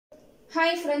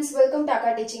Hi friends, welcome to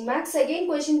akkasteachingmaths. Second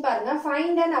question பாருங்க.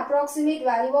 Find an approximate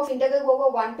value of integral over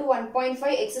 1 to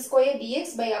 1.5 x square dx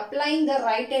by applying the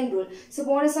right hand rule. So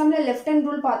போன சம்ல left hand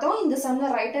rule பார்த்தோம். இந்த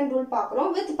சம்ல right hand rule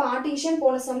பார்க்கிறோம். With partition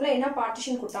போன சம்ல என்ன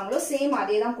partition கொடுத்தாங்களோ same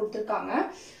அதே தான் கொடுத்திருக்காங்க.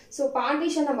 So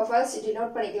partition நம்ம first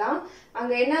denote பண்ணிக்கலாம்.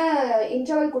 அங்க என்ன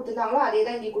interval கொடுத்திருந்தாங்களோ அதே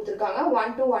தான் இங்க கொடுத்திருக்காங்க.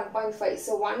 1 to 1.5.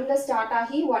 So 1 ல ஸ்டார்ட்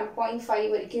ஆகி 1.5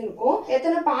 வரைக்கும் இருக்கும்.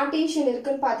 எத்தனை partition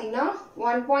இருக்குன்னு பாத்தீங்கன்னா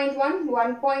 1.1,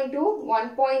 1.2,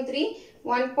 1.3,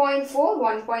 1.4,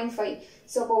 1.5.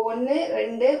 So இப்போ 1,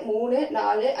 2, 3,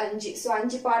 4, 5. So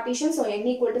 5 partition. So n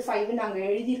equal to 5 நாங்க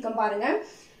எழுதியிருக்கோம் பாருங்க.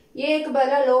 A க்கு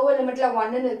பதிலா lower limitல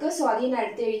 1 இருக்கு. So அதையும் நான்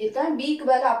எடுத்து எழுதியிருக்கேன். B க்கு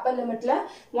பதிலா upper limitல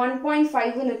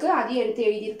 1.5 இருக்கு. அதையும் எடுத்து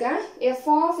எழுதியிருக்கேன். F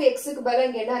of x க்கு பதிலா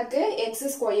இங்க என்ன இருக்கு? x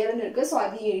square இருக்கு. So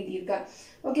அதையும் எழுதியிருக்கேன்.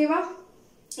 ஓகேவா?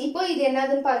 இப்போ இது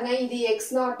என்னதுன்னு பாருங்க. இது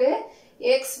x0,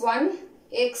 x1,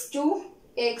 x2,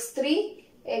 x3,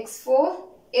 x4,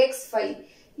 x5.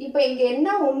 இப்போ இங்க என்ன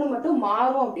ஒண்ணு மட்டும்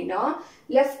மாறும் அப்படினா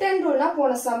லெஃப்ட் ஹேண்ட் ரூல்னா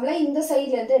போன சம்ல இந்த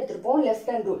சைடுல இருந்து எடுத்துப்போம் left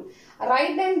hand rule.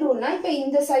 Right hand ரூல்னா இப்போ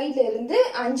இந்த சைடுல இருந்து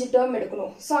 5 டேர்ம்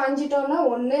எடுக்கணும். சோ 5 டேர்ம்னா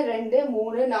 1 2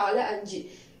 3 4 5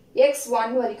 x1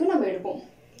 வரைக்கும் நம்ம எடுப்போம்.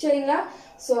 சரிங்களா?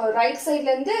 சோ ரைட்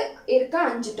சைடுல இருந்து இருக்க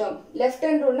 5 டேர்ம். லெஃப்ட்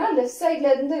ஹேண்ட் ரூல்னா லெஃப்ட் சைடுல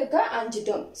இருந்து இருக்க 5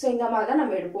 டேர்ம். சோ இந்த மாதிரி தான்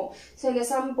நம்ம எடுப்போம். சோ இந்த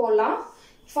சம் போடலாம்.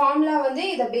 ஃபார்முலா வந்து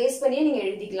இத பேஸ் பண்ணி நீங்க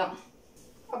எழுதிக்கலாம்.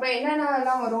 அப்ப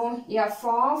என்னென்னலாம் வரும்? f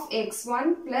of x1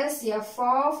 plus f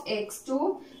of x2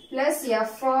 plus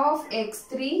f of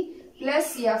x3 plus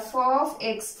f of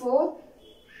x4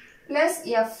 plus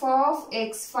f of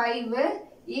x5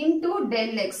 into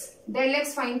del x. Del x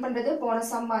find பண்றது போன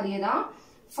சம் மாதிரியே தான்.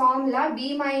 Formula b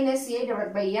minus a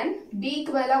divided by n. b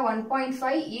க்கு பதிலா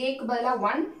 1.5, a க்கு பதிலா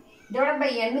 1 divided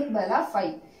by n க்கு பதிலா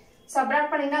 5. Subtract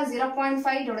பண்ணீங்கன்னா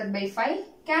 0.5 divided by 5.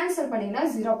 Cancel பண்ணீங்கன்னா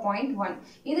 0.1.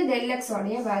 இது del x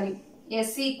உடைய value. s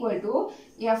equal to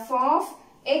f of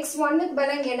x1 க்கு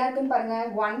பதிலா இங்க என்ன இருக்குன்னு பாருங்க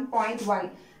 1.1.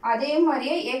 அதே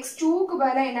மாதிரியே x2 க்கு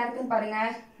பதிலா என்ன இருக்குன்னு பாருங்க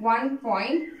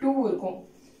 1.2 இருக்கும்.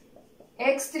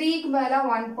 x3 க்கு பதிலா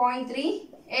 1.3,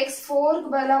 x4 க்கு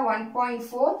பதிலா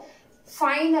 1.4,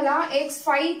 ஃபைனலா x5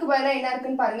 க்கு பதிலா என்ன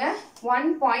இருக்குன்னு பாருங்க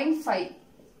 1.5.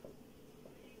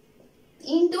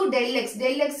 into del x.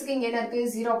 Del x க்கு இங்க என்ன இருக்கு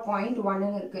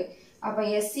 0.1 இருக்கு. அப்ப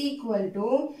s equal to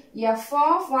f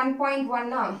of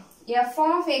 1.1 f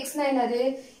of x னா என்னது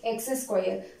x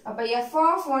square. அப்ப f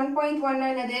of 1.1 னா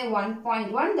என்னது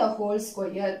 1.1 the whole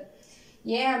square.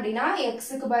 ஏன் அப்படினா x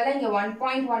க்கு பதிலா இங்க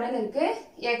 1.1 இருக்கு.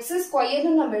 x square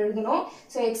னு நம்ம எழுதணும்.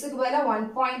 So x க்கு பதிலா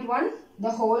 1.1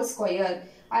 the whole square.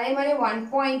 அதே மாதிரி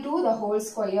 1.2 the whole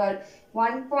square,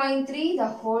 1.3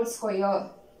 the whole square,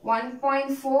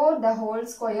 1.4 the whole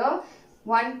square,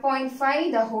 1.5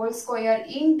 the whole square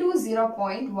into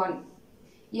 0.1.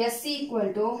 s equal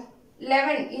to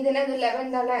 11. இது என்னது 11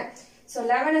 தானே. So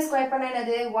 11 ஸ்கொயர் பண்ணா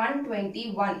என்னது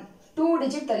 121. 2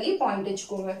 டிஜிட் தள்ளி பாயிண்ட்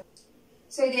வச்சுக்கோங்க.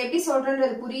 So இது எப்படி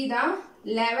சொல்றேன்றது புரியுதா?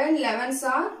 11 11s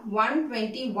are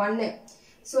 121.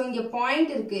 So இங்க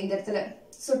பாயிண்ட் இருக்கு இந்த இடத்துல.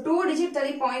 So 2 digit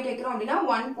தள்ளி பாயிண்ட் வைக்கிறோம் அப்படினா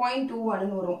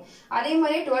 1.21 வரும். அதே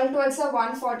மாதிரி 12 12s are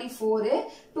 144.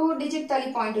 2 digit தள்ளி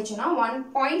பாயிண்ட் வச்சோம்னா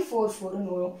 1.44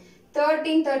 வரும்.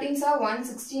 13 13s are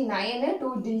 169.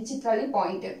 2 digit தள்ளி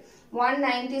பாயிண்ட்.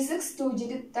 196 2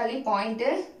 digit தள்ளி பாயிண்ட்.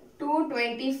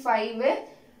 225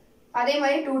 அதே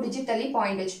மாதிரி 2 digit தள்ளி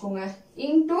பாயிண்ட் வச்சுக்கோங்க.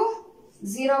 into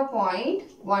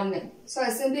 0.1. So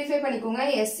simplify பண்ணிக்கோங்க.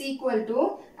 s equal to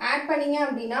add பண்ணீங்க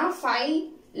அப்படினா 5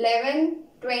 11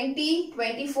 20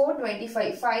 24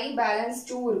 25 5 balance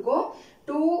 2 இருக்கும்.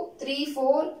 2 3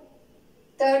 4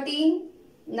 13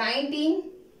 19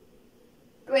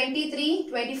 23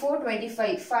 24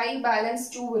 25 5 balance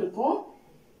 2 இருக்கும்.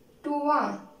 2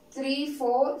 3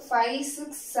 4 5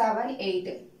 6 7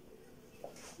 8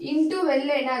 into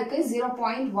வெளில என்ன இருக்கு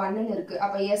 0.1 இருக்கு.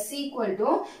 அப்ப s equal to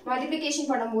multiplication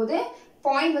பண்ணும்போது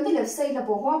பாயிண்ட் வந்து லெஃப்ட் சைடுல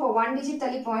போகும். அப்ப 1 டிஜிட்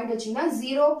தள்ளி பாயிண்ட் வச்சீங்கன்னா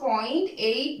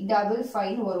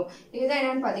 0.855 வரும். இதுதான்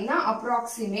என்னன்னு பாத்தீங்கன்னா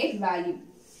approximate value.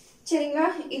 சரிங்களா?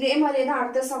 இதே மாதிரி தான்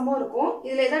அடுத்த சம்மும் இருக்கும்.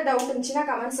 இதுல ஏதாவது டவுட் இருந்துச்சுன்னா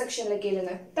கமெண்ட் செக்ஷன்ல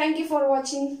கேளுங்க. Thank you for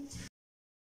watching.